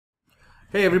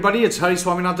Hey everybody, it's Hari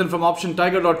Swaminathan from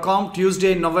OptionTiger.com.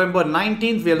 Tuesday, November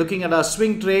 19th, we are looking at our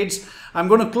swing trades. I'm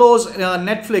going to close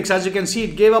Netflix. As you can see,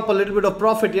 it gave up a little bit of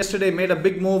profit yesterday, made a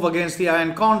big move against the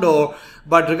iron condor.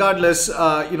 But regardless,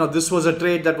 this was a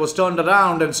trade that was turned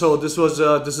around, and so this is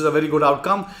a very good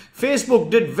outcome. Facebook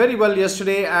did very well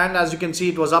yesterday, and as you can see,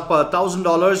 it was up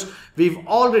 $1,000. We've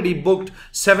already booked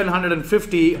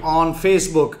 $750 on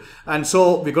Facebook, and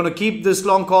so we're going to keep this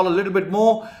long call a little bit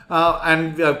more.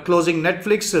 And we are closing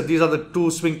Netflix. These are the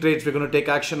two swing trades we're going to take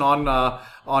action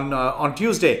on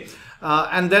Tuesday.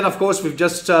 And then, of course, we've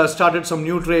just started some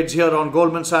new trades here on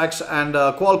Goldman Sachs and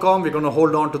Qualcomm. We're going to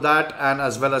hold on to that, and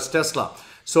as well as Tesla.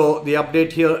 So the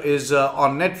update here is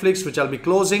on Netflix, which I'll be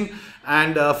closing,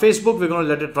 and Facebook, we're going to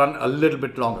let it run a little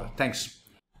bit longer. Thanks.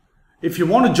 If you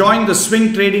want to join the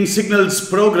Swing Trading Signals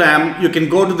program, you can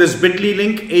go to this bit.ly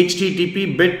link,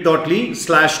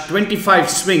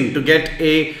 http:/25swing, to get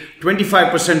a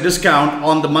 25% discount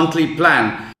on the monthly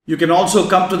plan. You can also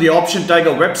come to the Option Tiger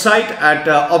website at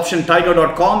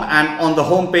OptionTiger.com, and on the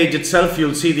home page itself,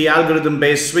 you'll see the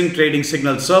algorithm-based Swing Trading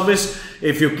Signals service.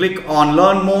 If you click on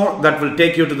Learn More, that will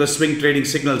take you to the Swing Trading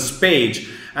Signals page.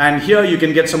 And here you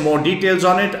can get some more details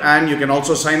on it, and you can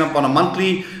also sign up on a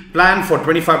monthly plan for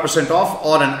 25% off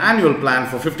or an annual plan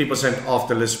for 50% off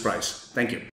the list price.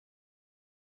 Thank you.